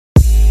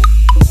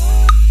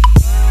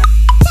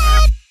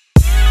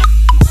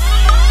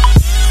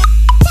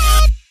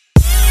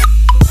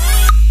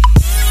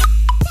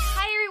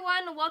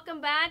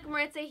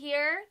Maritza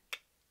here,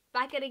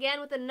 back at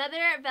again with another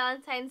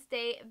Valentine's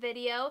Day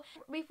video.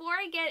 Before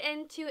I get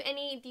into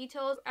any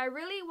details, I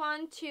really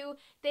want to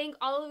thank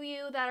all of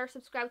you that are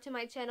subscribed to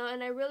my channel,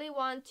 and I really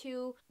want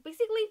to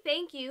basically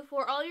thank you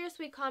for all your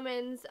sweet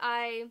comments.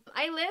 I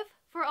live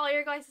for all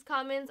your guys'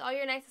 comments, all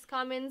your nicest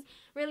comments.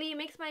 Really, it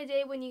makes my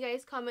day when you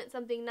guys comment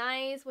something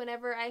nice,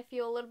 whenever I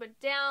feel a little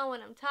bit down, when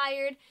I'm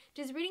tired.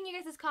 Just reading you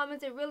guys'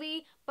 comments, it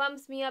really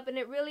bumps me up and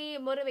it really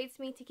motivates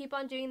me to keep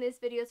on doing these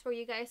videos for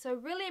you guys. So I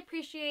really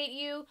appreciate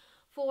you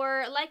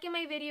for liking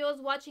my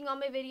videos, watching all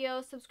my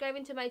videos,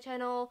 subscribing to my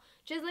channel,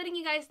 just letting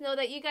you guys know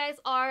that you guys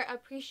are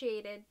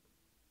appreciated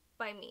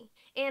by me.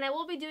 And I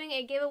will be doing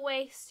a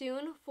giveaway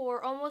soon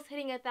for almost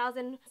hitting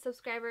 1,000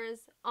 subscribers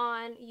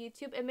on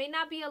YouTube. It may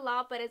not be a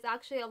lot, but it's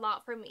actually a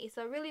lot for me.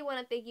 So I really want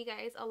to thank you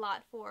guys a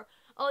lot for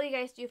all you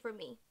guys do for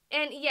me.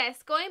 And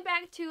yes, going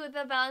back to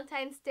the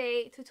Valentine's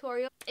Day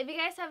tutorial, if you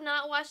guys have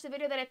not watched the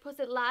video that I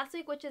posted last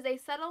week, which is a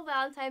subtle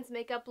Valentine's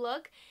makeup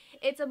look,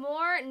 it's a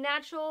more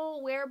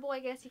natural, wearable, I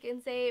guess you can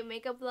say,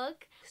 makeup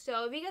look.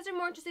 So if you guys are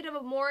more interested in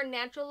a more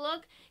natural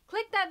look,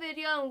 click that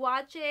video and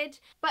watch it.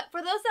 But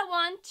for those that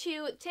want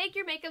to take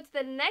your makeup to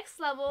the next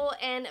level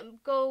and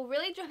go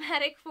really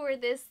dramatic for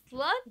this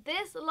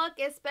look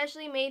is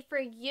specially made for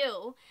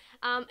you.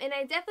 And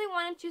I definitely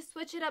wanted to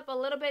switch it up a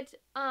little bit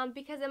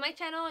because in my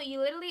channel, you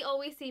literally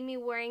always see me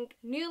wearing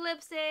nude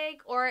lipstick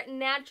or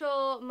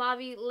natural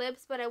mauve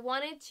lips, but I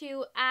wanted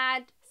to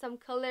add some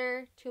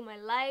color to my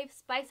life,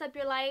 spice up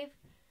your life.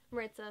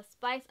 Maritza,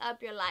 spice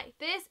up your life.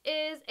 This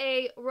is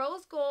a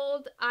rose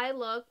gold eye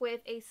look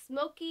with a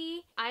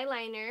smoky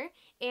eyeliner,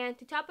 and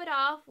to top it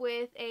off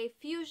with a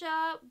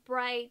fuchsia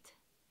bright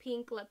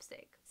pink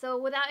lipstick. So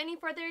without any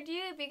further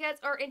ado, if you guys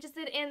are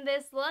interested in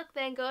this look,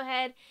 then go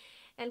ahead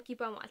and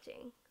keep on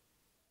watching.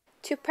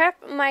 To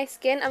prep my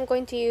skin, I'm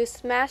going to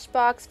use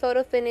Smashbox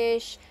Photo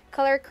Finish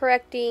Color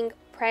Correcting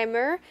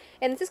Primer,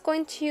 and this is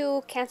going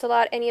to cancel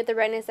out any of the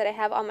redness that I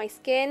have on my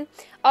skin.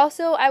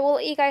 Also, I will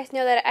let you guys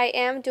know that I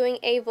am doing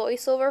a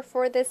voiceover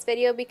for this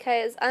video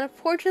because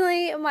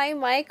unfortunately my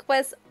mic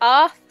was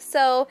off.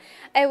 So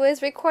I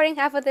was recording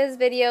half of this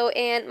video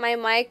and my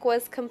mic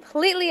was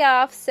completely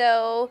off,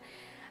 so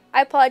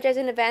I apologize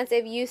in advance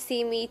if you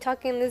see me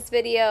talking in this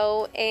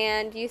video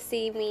and you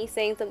see me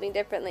saying something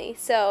differently.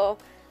 So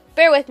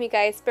bear with me,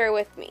 guys, bear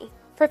with me.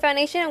 For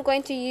foundation, I'm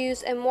going to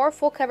use a more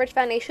full coverage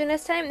foundation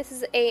this time. This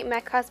is a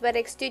MAC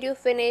Cosmetics Studio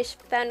Finish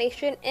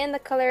foundation in the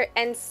color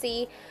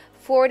NC40.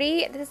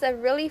 This is a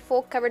really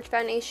full coverage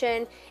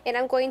foundation, and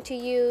I'm going to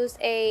use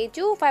a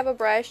dual fiber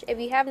brush. If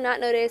you have not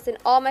noticed, in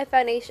all my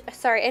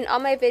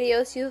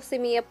videos, you'll see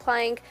me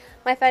applying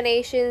my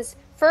foundations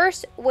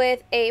first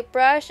with a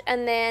brush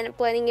and then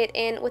blending it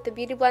in with a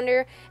beauty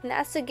blender, and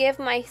that's to give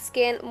my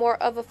skin more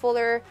of a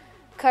fuller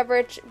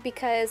coverage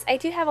because I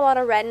do have a lot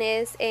of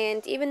redness,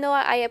 and even though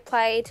I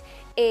applied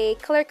a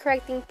color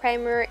correcting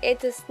primer,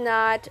 it does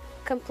not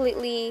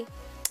completely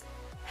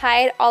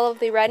hide all of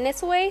the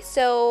redness away.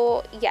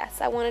 So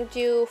yes, I want to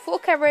do full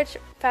coverage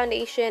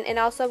foundation, and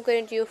also I'm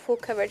going to do full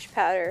coverage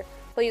powder.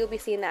 Well, you'll be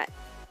seeing that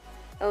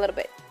in a little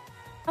bit.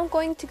 I'm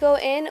going to go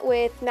in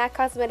with MAC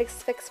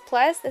Cosmetics Fix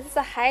Plus. This is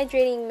a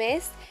hydrating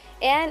mist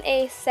and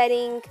a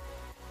setting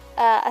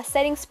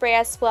spray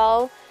as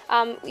well.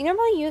 You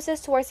normally use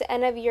this towards the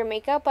end of your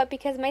makeup, but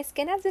because my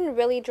skin has been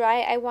really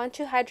dry, I want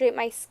to hydrate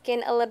my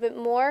skin a little bit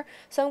more.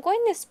 So I'm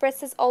going to spritz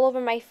this all over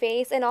my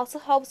face, and also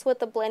helps with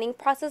the blending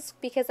process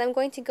because I'm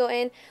going to go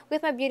in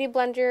with my beauty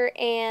blender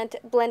and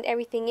blend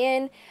everything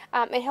in.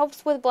 It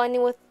helps with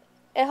blending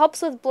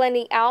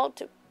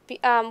out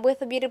with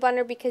the beauty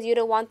blender because you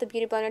don't want the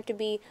beauty blender to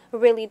be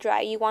really dry.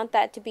 You want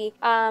that to be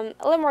a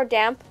little more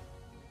damp.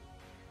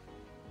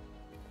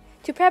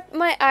 To prep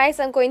my eyes,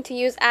 I'm going to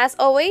use, as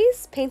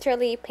always,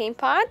 Painterly Paint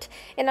Pot,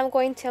 and I'm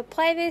going to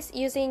apply this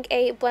using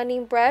a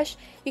blending brush.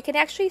 You can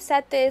actually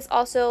set this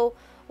also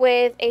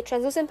with a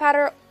translucent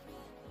powder.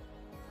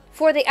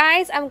 For the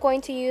eyes, I'm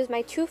going to use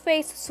my Too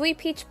Faced Sweet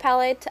Peach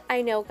palette.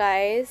 I know,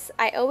 guys,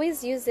 I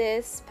always use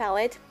this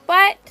palette,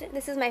 but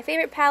this is my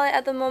favorite palette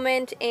at the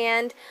moment,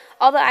 and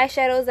all the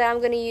eyeshadows that I'm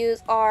going to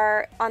use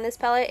are on this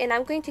palette. And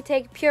I'm going to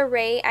take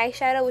Puree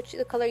eyeshadow, which is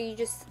the color you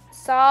just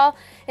saw,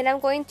 and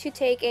I'm going to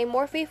take a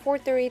Morphe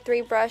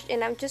 433 brush,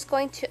 and I'm just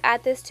going to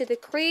add this to the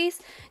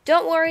crease.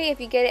 Don't worry if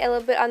you get it a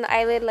little bit on the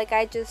eyelid like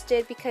I just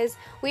did, because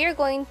we are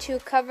going to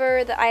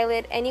cover the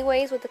eyelid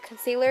anyways with the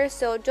concealer,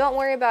 so don't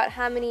worry about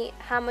how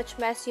much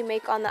mess you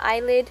make on the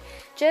eyelid.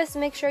 Just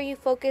make sure you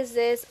focus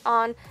this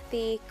on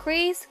the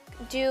crease.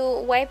 Do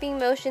wiping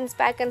motions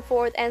back and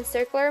forth and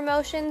circular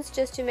motions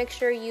just to make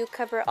sure you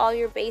cover all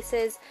your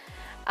bases.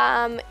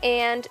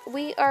 And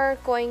we are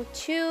going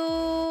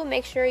to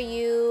make sure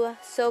you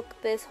soak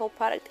this whole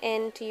product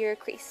into your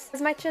crease.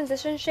 As my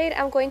transition shade,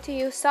 I'm going to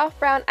use Soft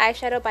Brown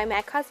Eyeshadow by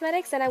MAC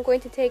Cosmetics, and I'm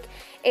going to take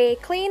a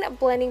clean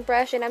blending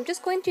brush, and I'm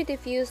just going to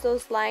diffuse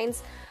those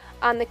lines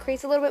on the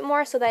crease a little bit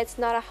more so that it's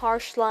not a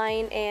harsh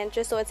line, and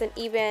just so it's an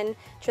even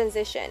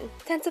transition.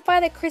 To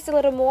intensify the crease a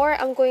little more,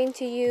 I'm going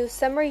to use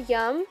Summer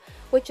Yum,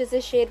 which is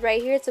this shade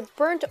right here. It's a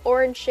burnt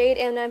orange shade,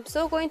 and I'm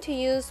still going to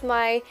use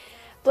my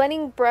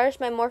blending brush,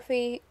 my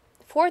Morphe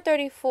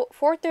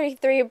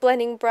 433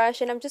 blending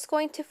brush, and I'm just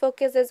going to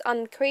focus this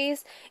on the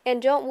crease.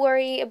 And don't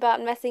worry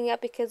about messing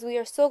up because we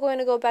are still going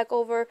to go back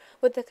over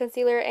with the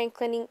concealer and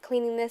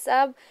cleaning this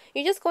up.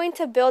 You're just going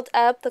to build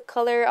up the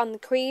color on the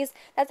crease.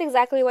 That's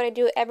exactly what I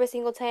do every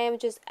single time.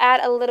 Just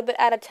add a little bit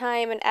at a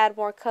time and add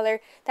more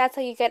color. That's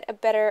how you get a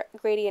better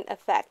gradient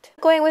effect.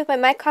 Going with my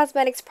MAC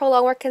Cosmetics Pro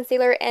Longwear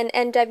Concealer and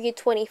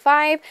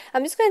NW25,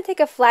 I'm just going to take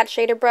a flat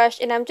shader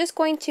brush and I'm just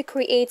going to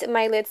create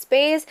my lid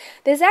space.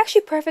 This is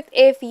actually perfect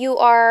if you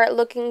are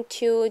looking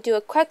to do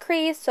a cut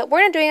crease. So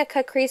we're not doing a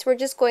cut crease, we're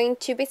just going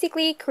to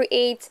basically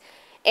create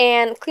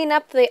and clean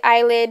up the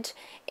eyelid.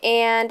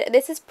 And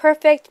this is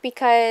perfect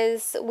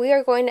because we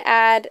are going to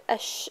add a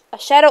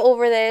shadow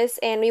over this,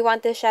 and we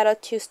want this shadow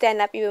to stand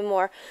up even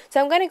more.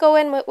 So I'm going to go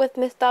in with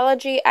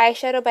Mythology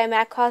eyeshadow by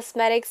MAC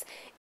Cosmetics,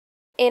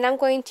 and I'm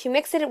going to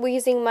mix it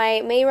using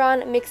my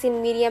Mayron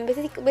mixing medium.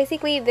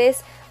 Basically,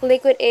 this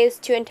liquid is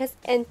to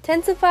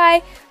intensify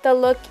the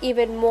look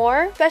even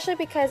more, especially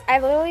because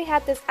I've literally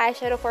had this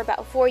eyeshadow for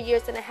about 4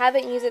 years and I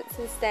haven't used it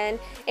since then,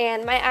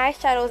 and my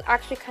eyeshadow is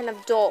actually kind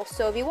of dull.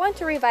 So if you want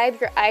to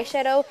revive your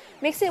eyeshadow,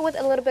 mix it with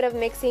a little bit of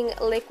mixing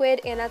liquid,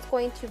 and that's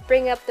going to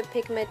bring up the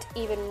pigment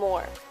even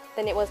more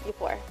than it was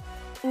before.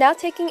 Now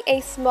taking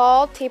a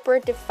small taper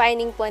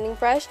defining blending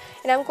brush,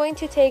 and I'm going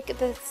to take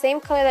the same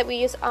color that we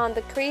use on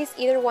the crease,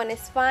 either one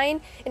is fine,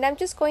 and I'm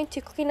just going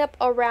to clean up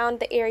around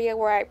the area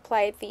where I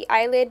applied the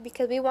eyelid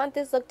because we want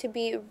this look to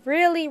be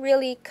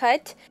really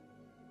cut.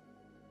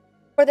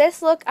 For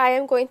this look, I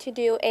am going to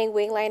do a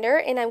wing liner,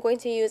 and I'm going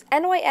to use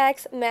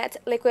NYX Matte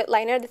Liquid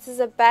Liner. This is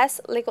the best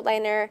liquid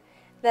liner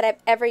that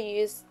I've ever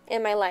used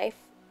in my life,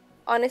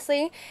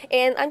 honestly.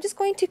 And I'm just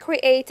going to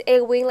create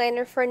a wing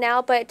liner for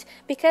now, but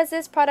because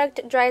this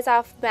product dries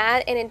off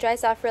matte and it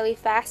dries off really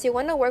fast, you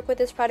want to work with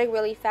this product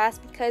really fast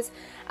because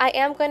I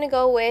am going to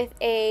go with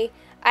a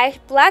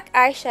black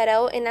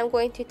eyeshadow, and I'm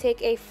going to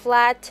take a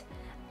flat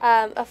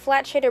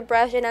shader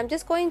brush, and I'm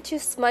just going to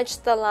smudge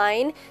the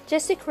line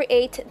just to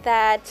create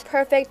that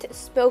perfect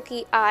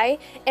smoky eye.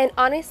 And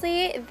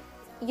honestly,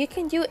 you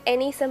can do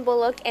any simple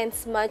look and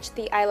smudge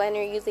the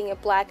eyeliner using a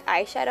black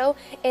eyeshadow,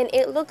 and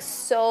it looks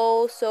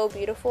so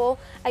beautiful.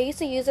 I used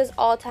to use this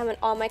all the time on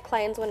all my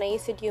clients when I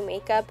used to do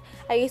makeup.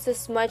 I used to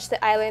smudge the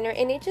eyeliner,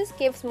 and it just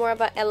gives more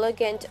of an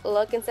elegant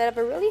look instead of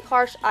a really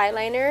harsh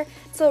eyeliner.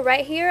 So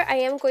right here, I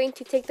am going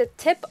to take the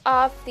tip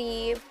off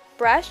the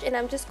brush, and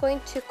I'm just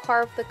going to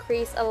carve the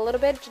crease a little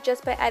bit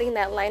just by adding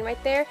that line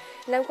right there.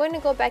 And I'm going to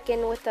go back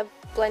in with the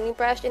blending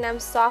brush, and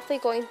I'm softly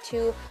going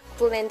to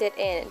blend it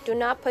in. Do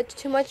not put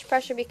too much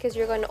pressure because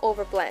you're going to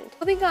overblend.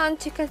 Moving on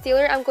to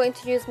concealer, I'm going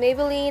to use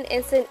Maybelline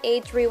Instant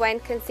Age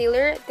Rewind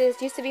Concealer.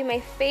 This used to be my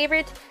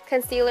favorite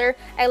concealer.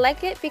 I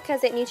like it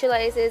because it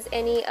neutralizes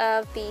any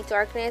of the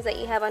darkness that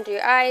you have under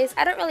your eyes.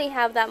 I don't really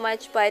have that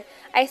much, but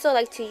I still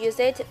like to use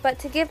it. But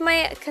to give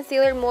my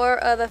concealer more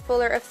of a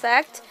fuller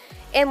effect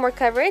and more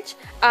coverage,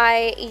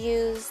 I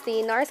use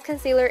the NARS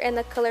concealer in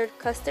the color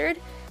Custard.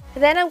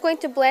 Then I'm going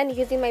to blend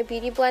using my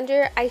beauty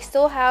blender. I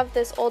still have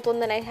this old one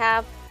that I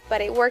have, but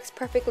it works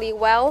perfectly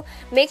well.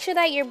 Make sure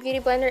that your beauty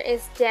blender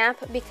is damp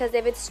because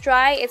if it's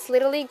dry, it's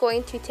literally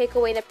going to take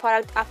away the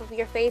product off of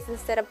your face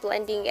instead of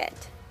blending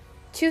it.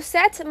 To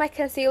set my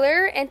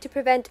concealer and to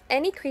prevent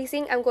any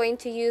creasing, I'm going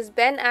to use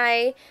Ben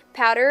Eye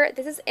powder.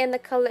 This is in the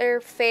color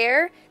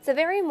Fair. It's a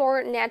very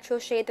more natural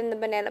shade than the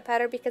banana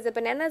powder because the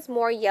banana is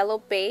more yellow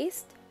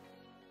based.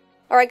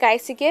 Alright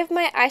guys, to give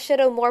my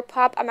eyeshadow more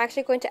pop, I'm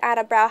actually going to add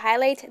a brow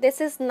highlight.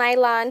 This is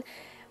Nylon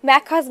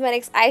MAC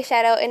Cosmetics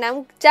eyeshadow, and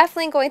I'm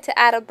definitely going to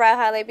add a brow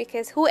highlight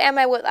because who am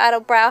I without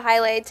a brow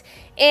highlight?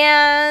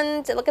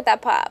 And look at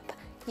that pop.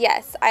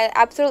 Yes, I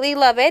absolutely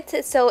love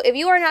it. So if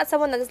you are not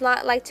someone that does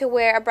not like to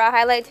wear a brow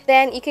highlight,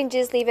 then you can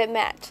just leave it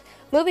matte.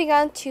 Moving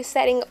on to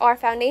setting our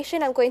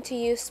foundation, I'm going to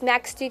use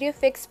MAC Studio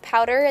Fix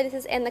powder. This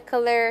is in the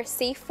color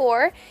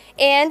C4.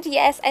 And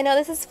yes, I know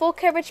this is full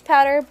coverage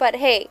powder, but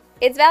hey,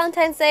 it's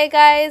Valentine's Day,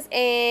 guys,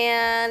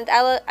 and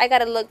I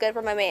gotta look good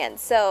for my man.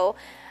 So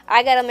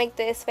I gotta make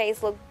this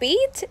face look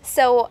beat.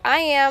 So I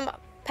am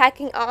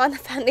packing on the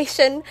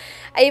foundation,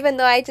 even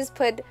though I just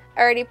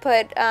already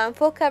put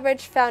full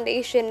coverage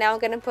foundation. Now I'm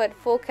gonna put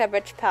full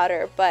coverage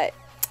powder, but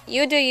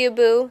you do you,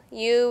 boo.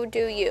 You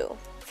do you.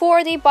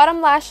 For the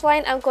bottom lash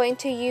line, I'm going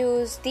to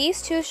use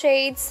these two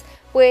shades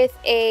with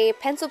a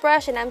pencil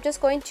brush, and I'm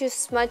just going to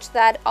smudge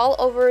that all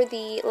over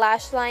the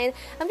lash line.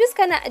 I'm just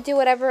gonna do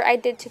whatever I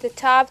did to the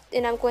top,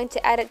 and I'm going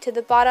to add it to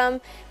the bottom.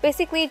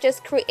 Basically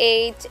just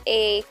create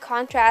a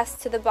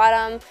contrast to the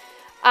bottom.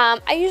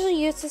 I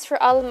usually use this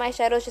for all of my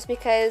shadows just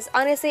because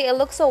honestly it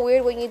looks so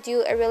weird when you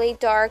do a really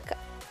dark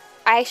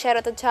eyeshadow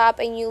at the top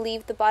and you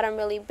leave the bottom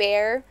really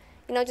bare.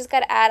 You know, just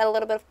gotta add a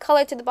little bit of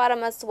color to the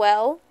bottom as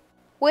well.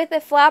 With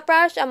a flat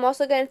brush, I'm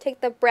also going to take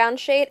the brown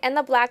shade and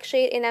the black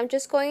shade, and I'm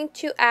just going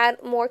to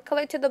add more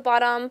color to the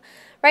bottom.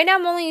 Right now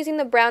I'm only using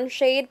the brown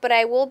shade, but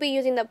I will be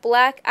using the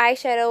black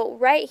eyeshadow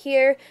right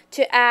here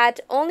to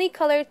add only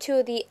color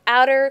to the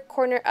outer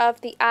corner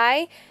of the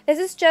eye. This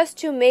is just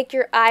to make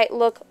your eye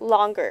look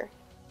longer.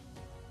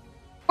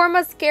 For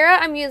mascara,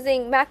 I'm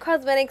using MAC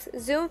Cosmetics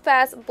Zoom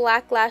Fast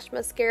Black Lash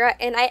Mascara,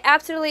 and I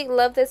absolutely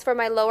love this for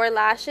my lower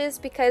lashes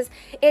because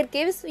it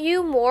gives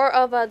you more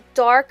of a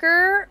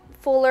darker,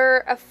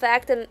 fuller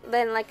effect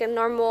than like a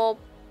normal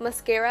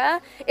mascara.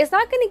 It's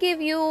not going to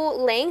give you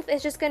length,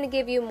 it's just going to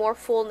give you more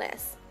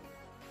fullness.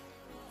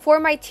 For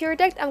my tear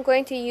duct, I'm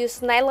going to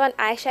use nylon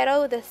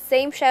eyeshadow, the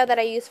same shadow that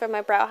I use for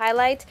my brow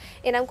highlight,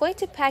 and I'm going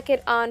to pack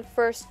it on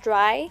first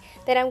dry.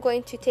 Then I'm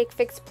going to take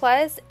Fix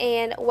Plus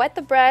and wet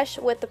the brush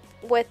with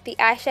the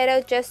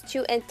eyeshadow just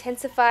to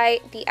intensify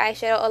the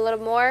eyeshadow a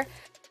little more.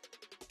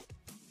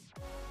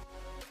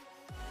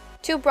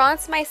 To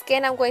bronze my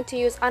skin, I'm going to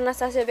use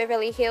Anastasia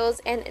Beverly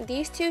Hills, and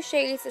these two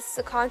shades, this is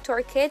a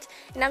contour kit,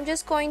 and I'm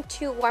just going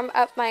to warm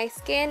up my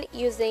skin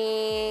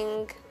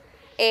using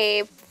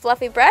a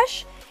fluffy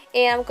brush.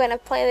 And I'm going to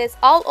apply this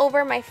all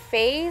over my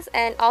face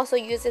and also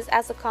use this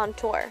as a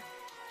contour.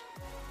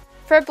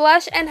 For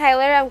blush and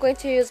highlighter, I'm going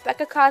to use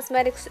Becca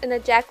Cosmetics in the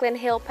Jaclyn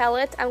Hill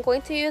palette. I'm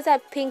going to use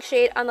that pink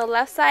shade on the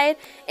left side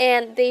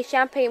and the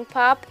Champagne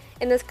Pop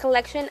in this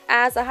collection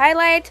as a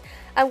highlight.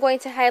 I'm going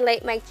to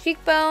highlight my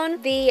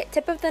cheekbone, the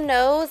tip of the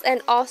nose,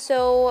 and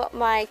also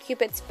my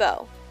Cupid's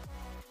bow.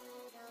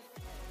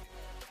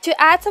 To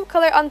add some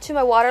color onto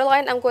my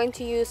waterline, I'm going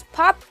to use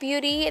Pop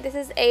Beauty. This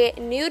is a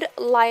nude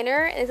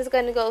liner, and this is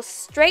going to go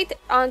straight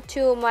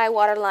onto my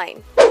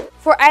waterline.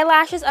 For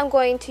eyelashes, I'm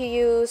going to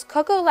use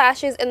Cocoa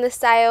Lashes in the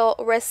style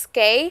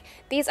Risque.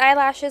 These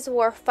eyelashes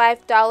were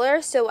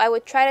 $5, so I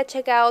would try to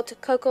check out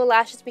Cocoa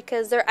Lashes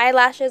because their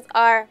eyelashes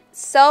are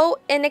so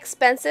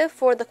inexpensive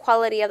for the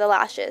quality of the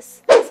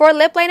lashes. For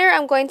lip liner,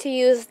 I'm going to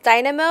use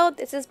Dynamo.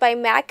 This is by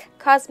MAC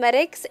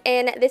Cosmetics,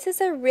 and this is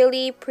a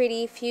really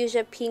pretty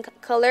fuchsia pink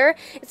color.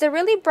 It's a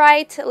really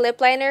bright lip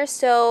liner,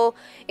 so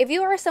if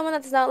you are someone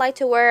that does not like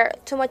to wear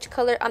too much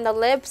color on the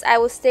lips, I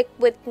will stick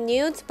with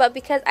nudes, but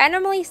because I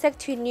normally stick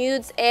to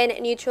nudes and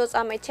neutrals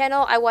on my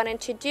channel, I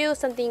wanted to do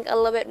something a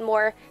little bit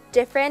more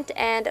different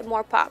and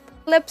more pop.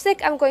 Lipstick,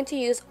 I'm going to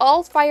use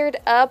All Fired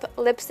Up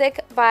lipstick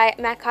by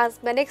MAC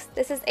Cosmetics.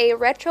 This is a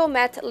retro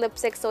matte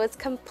lipstick, so it's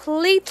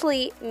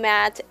completely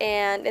matte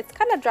and it's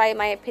kind of dry in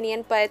my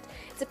opinion, but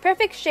it's a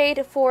perfect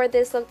shade for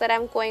this look that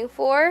I'm going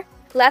for.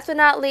 Last but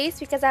not least,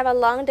 because I have a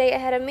long day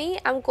ahead of me,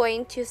 I'm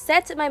going to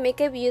set my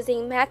makeup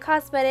using MAC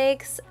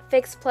Cosmetics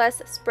Fix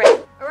Plus Spray.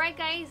 Alright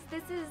guys,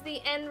 this is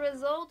the end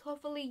result.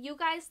 Hopefully you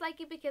guys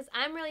like it because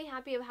I'm really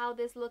happy of how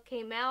this look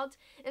came out,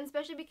 and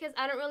especially because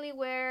I don't really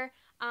wear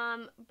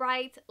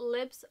bright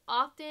lips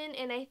often,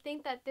 and I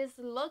think that this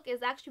look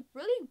is actually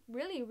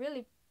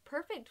really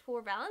perfect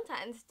for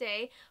Valentine's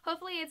Day.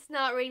 Hopefully it's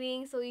not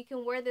raining so you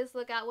can wear this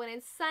look out when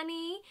it's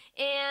sunny,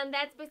 and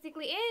that's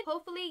basically it.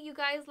 Hopefully you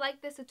guys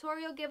like this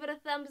tutorial. Give it a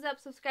thumbs up,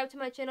 subscribe to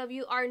my channel if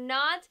you are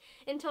not.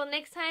 Until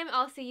next time,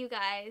 I'll see you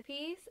guys.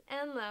 Peace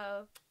and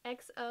love.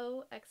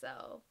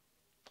 XOXO.